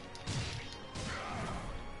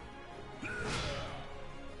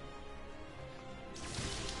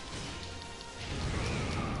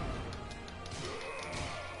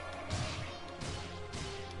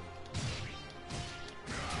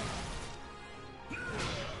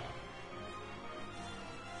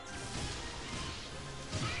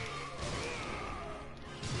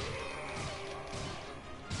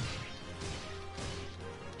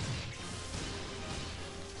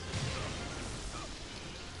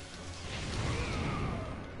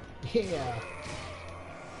 Yeah.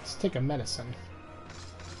 Let's take a medicine.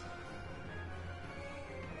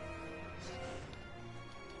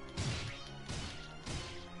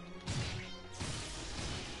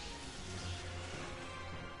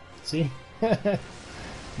 See?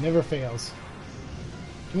 Never fails.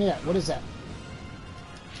 Give me that. What is that?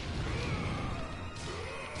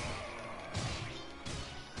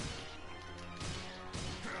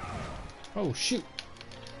 Oh, shoot.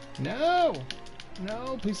 No!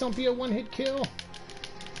 No, please don't be a one-hit kill.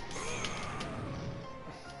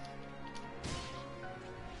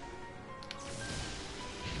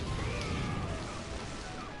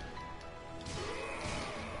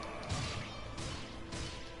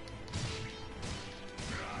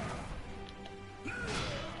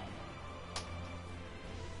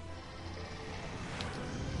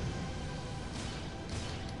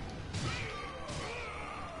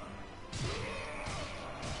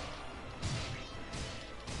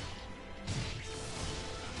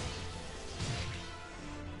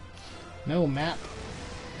 No map.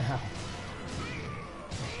 Ow.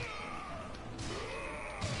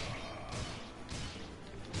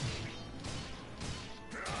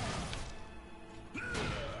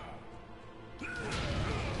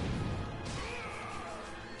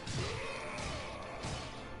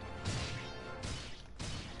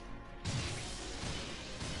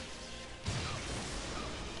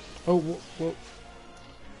 Oh, whoa,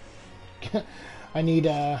 whoa. I need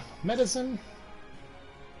medicine.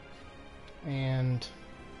 And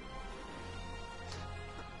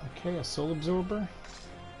okay, a soul absorber.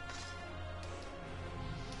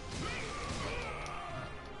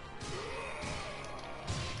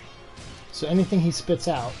 So anything he spits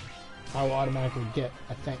out, I will automatically get,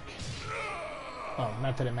 I think. Oh,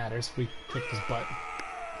 not that it matters. We kicked his butt.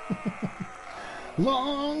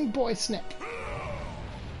 Long boy Snick.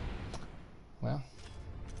 Well,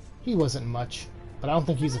 he wasn't much, but I don't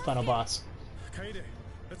think he's the final boss. Kaede,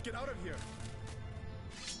 let's get out of here.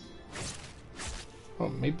 Oh,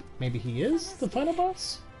 maybe he is the final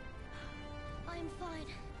boss? I'm fine.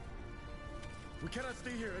 We cannot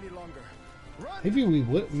stay here any longer. Run!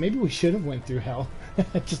 Maybe we should have went through hell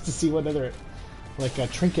just to see what other like a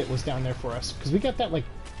trinket was down there for us, because we got that like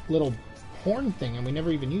little horn thing and we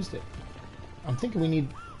never even used it. I'm thinking we need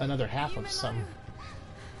another half of some.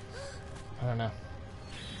 I don't know.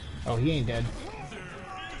 Oh, he ain't dead.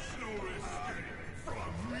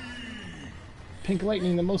 Pink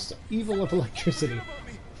lightning, the most evil of electricity.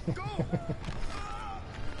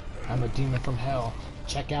 I'm a demon from hell.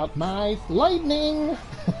 Check out my lightning!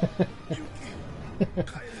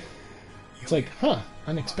 It's like, huh,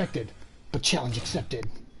 unexpected, but challenge accepted.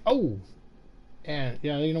 Oh! And,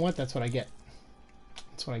 yeah, you know what? That's what I get.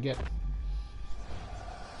 That's what I get.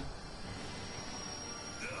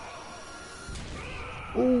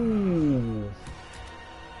 Ooh!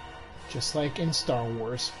 Just like in Star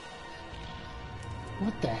Wars.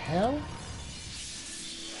 What the hell?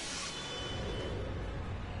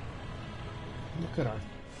 Look at our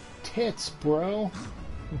tits, bro.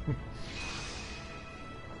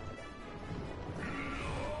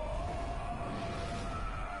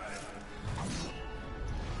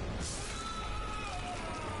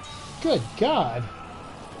 Good God.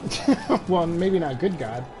 Well, maybe not good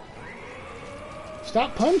God.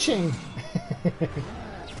 Stop punching.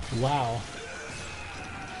 Wow.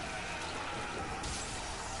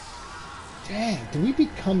 Dang, did we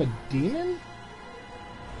become a demon?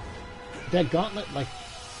 that gauntlet, like,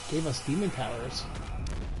 gave us demon powers.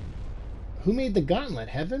 Who made the gauntlet?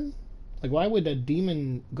 Heaven? Like, why would a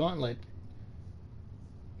demon gauntlet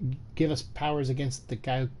give us powers against the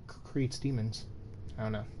guy who creates demons? I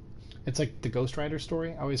don't know. It's like the Ghost Rider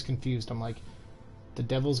story. I always confused. I'm like, the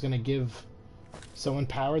devil's gonna give someone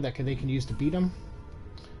power that they can use to beat him?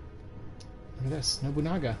 Look at this.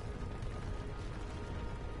 Nobunaga.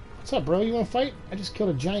 What's up, bro? You wanna fight? I just killed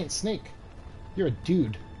a giant snake. You're a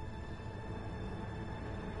dude.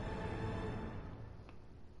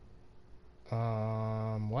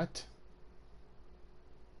 What?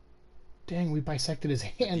 Dang, we bisected his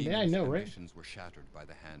hand. Yeah, I know, right? Ambitions were shattered by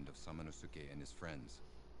the hand of Samanosuke and his friends.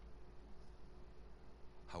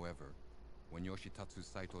 However, when Yoshitatsu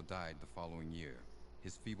Saito died the following year,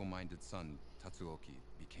 his feeble-minded son, Tatsuoki,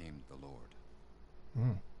 became the lord.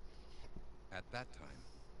 Mm. At that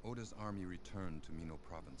time, Oda's army returned to Mino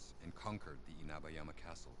province and conquered the Inabayama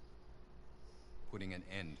castle, putting an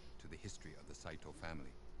end to the history of the Saito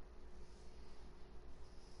family.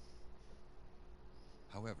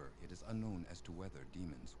 However, it is unknown as to whether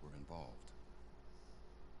demons were involved.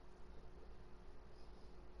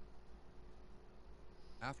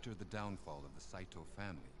 After the downfall of the Saito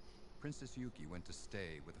family, Princess Yuki went to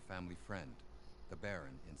stay with a family friend, the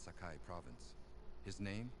Baron in Sakai province. His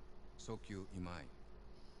name, Sokyu Imai.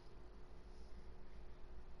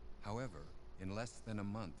 However, in less than a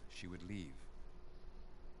month, she would leave.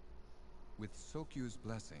 With Sokyu's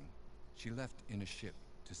blessing, she left in a ship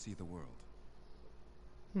to see the world.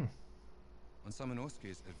 On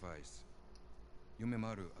Samanosuke's advice,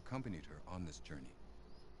 Yumemaru accompanied her on this journey.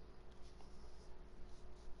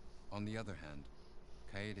 On the other hand,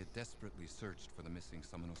 Kaede desperately searched for the missing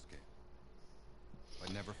Samanosuke,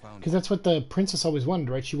 but never found him. Because that's what the princess always wanted,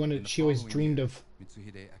 right? She always dreamed of...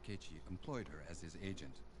 Mitsuhide Akechi employed her as his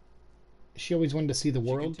agent. She always wanted to see the She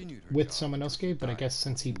world continued her with job Samanosuke, but I guess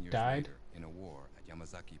since he 14 years died... later in a war at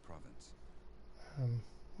Yamazaki province.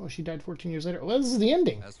 Well, she died 14 years later. Well, this is the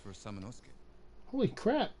ending. As for Samanosuke, Holy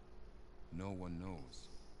crap. no one knows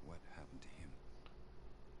what happened to him.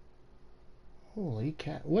 Holy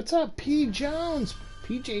cat. What's up, P. Jones?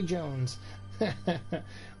 PJ Jones.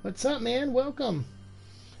 What's up, man? Welcome.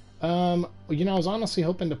 You know, I was honestly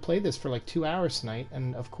hoping to play this for like 2 hours tonight,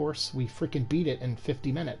 and of course, we freaking beat it in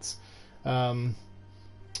 50 minutes. Wow.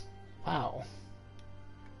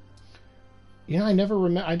 You know,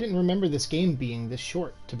 I didn't remember this game being this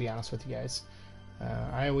short, to be honest with you guys.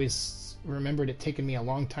 I always remembered it taking me a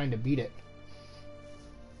long time to beat it.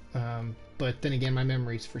 But then again, my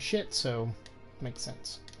memory's for shit, so it makes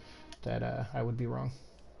sense that I would be wrong.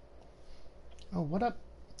 Oh, what up?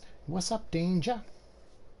 What's up, Danger?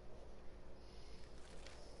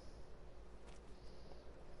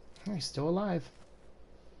 Oh, he's still alive.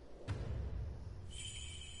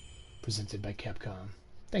 Presented by Capcom.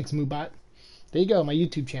 Thanks, Moobot. There you go, my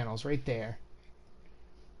YouTube channel's right there.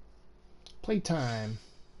 Playtime.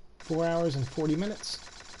 4 hours and 40 minutes.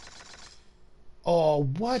 Oh,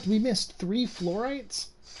 what? We missed 3 fluorites?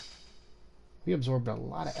 We absorbed a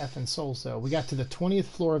lot of effing souls, though. We got to the 20th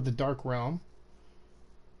floor of the Dark Realm.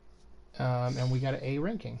 And we got an A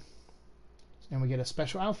ranking. And we get a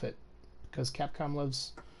special outfit. Because Capcom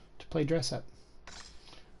loves to play dress up.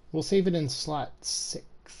 We'll save it in slot 6.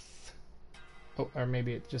 Oh, or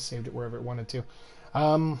maybe it just saved it wherever it wanted to.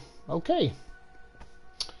 Okay.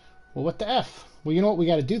 Well, what the F? Well, you know what we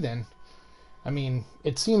got to do then? I mean,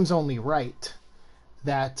 it seems only right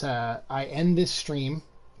that I end this stream,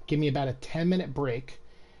 give me about a 10-minute break,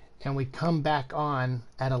 and we come back on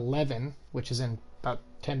at 11, which is in about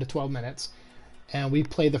 10 to 12 minutes, and we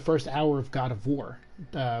play the first hour of God of War,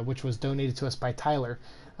 which was donated to us by Tyler.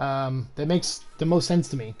 That makes the most sense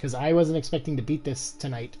to me, because I wasn't expecting to beat this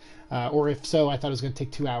tonight, or if so, I thought it was going to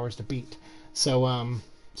take 2 hours to beat. So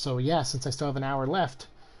yeah, since I still have an hour left,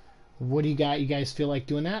 what do you got? You guys feel like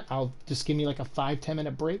doing that? I'll just give me like a 5-10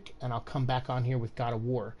 minute break, and I'll come back on here with God of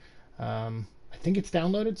War. I think it's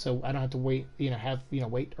downloaded, so I don't have to wait,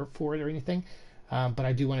 wait for it or anything. But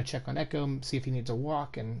I do want to check on Echo, see if he needs a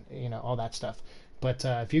walk, and all that stuff. But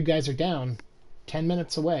if you guys are down, 10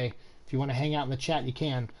 minutes away. If you want to hang out in the chat, you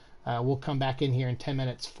can. We'll come back in here in 10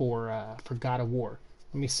 minutes for God of War.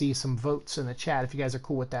 Let me see some votes in the chat if you guys are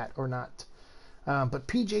cool with that or not. But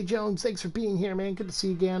PJ Jones, thanks for being here, man. Good to see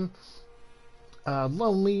you again.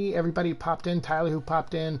 Lonely, everybody who popped in. Tyler who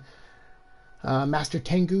popped in. Master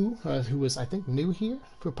Tengu, who was, I think, new here,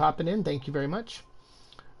 for popping in. Thank you very much.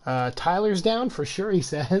 Tyler's down for sure, he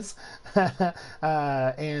says.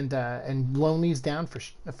 And Lonely's down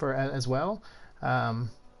for as well.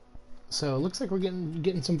 So it looks like we're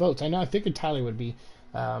getting some votes. I know I figured Tyler would be.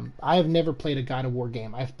 I have never played a God of War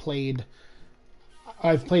game. I've played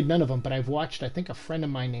none of them, but I've watched, I think, a friend of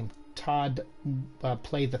mine named Todd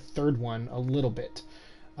play the third one a little bit,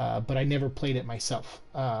 but I never played it myself.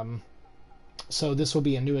 So this will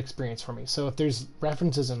be a new experience for me. So if there's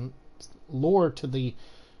references and lore to the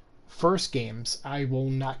first games, I will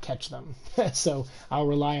not catch them. So I'll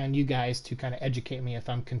rely on you guys to kind of educate me if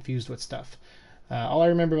I'm confused with stuff. All I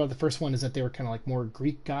remember about the first one is that they were kind of like more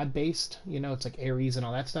Greek god based. It's like Ares and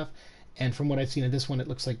all that stuff. And from what I've seen of this one, it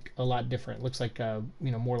looks like a lot different. It looks like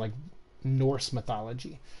more like Norse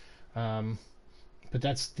mythology. But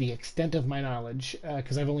that's the extent of my knowledge,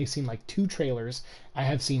 because I've only seen like 2 trailers. I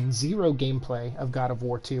have seen 0 gameplay of God of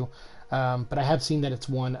War 2, but I have seen that it's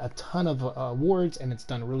won a ton of awards and it's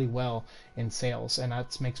done really well in sales, and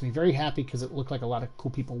that makes me very happy because it looked like a lot of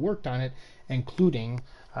cool people worked on it, including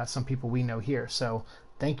some people we know here. So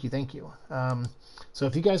thank you. So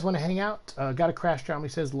if you guys want to hang out, got a crash drama. He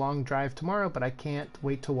says long drive tomorrow, but I can't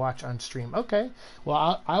wait to watch on stream. Okay,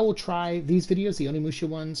 well I will try these videos, the Onimusha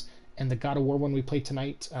ones and the God of War one we played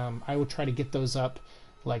tonight. I will try to get those up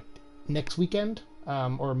like next weekend,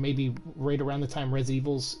 or maybe right around the time Resident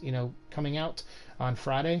Evil's coming out on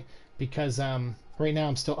Friday, because right now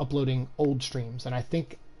I'm still uploading old streams, and I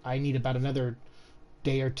think I need about another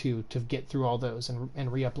day or 2 to get through all those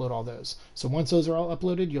and re-upload all those. So once those are all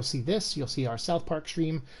uploaded, you'll see this. You'll see our South Park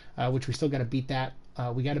stream, which we still got to beat that.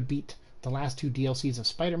 We got to beat the last 2 DLCs of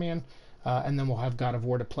Spider-Man. And then we'll have God of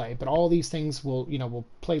War to play. But all these things we'll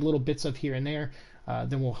play little bits of here and there.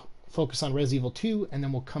 Then we'll focus on Resident Evil 2, and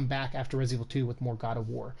then we'll come back after Resident Evil 2 with more God of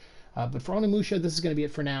War. But for Onimusha, this is going to be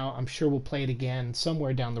it for now. I'm sure we'll play it again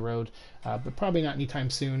somewhere down the road, but probably not anytime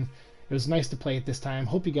soon. It was nice to play it this time.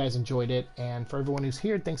 Hope you guys enjoyed it. And for everyone who's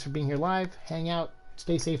here, thanks for being here live. Hang out.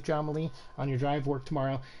 Stay safe, Jomali, on your drive work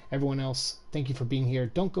tomorrow. Everyone else, thank you for being here.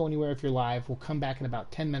 Don't go anywhere if you're live. We'll come back in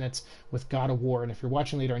about 10 minutes with God of War. And if you're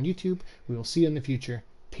watching later on YouTube, we will see you in the future.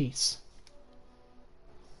 Peace.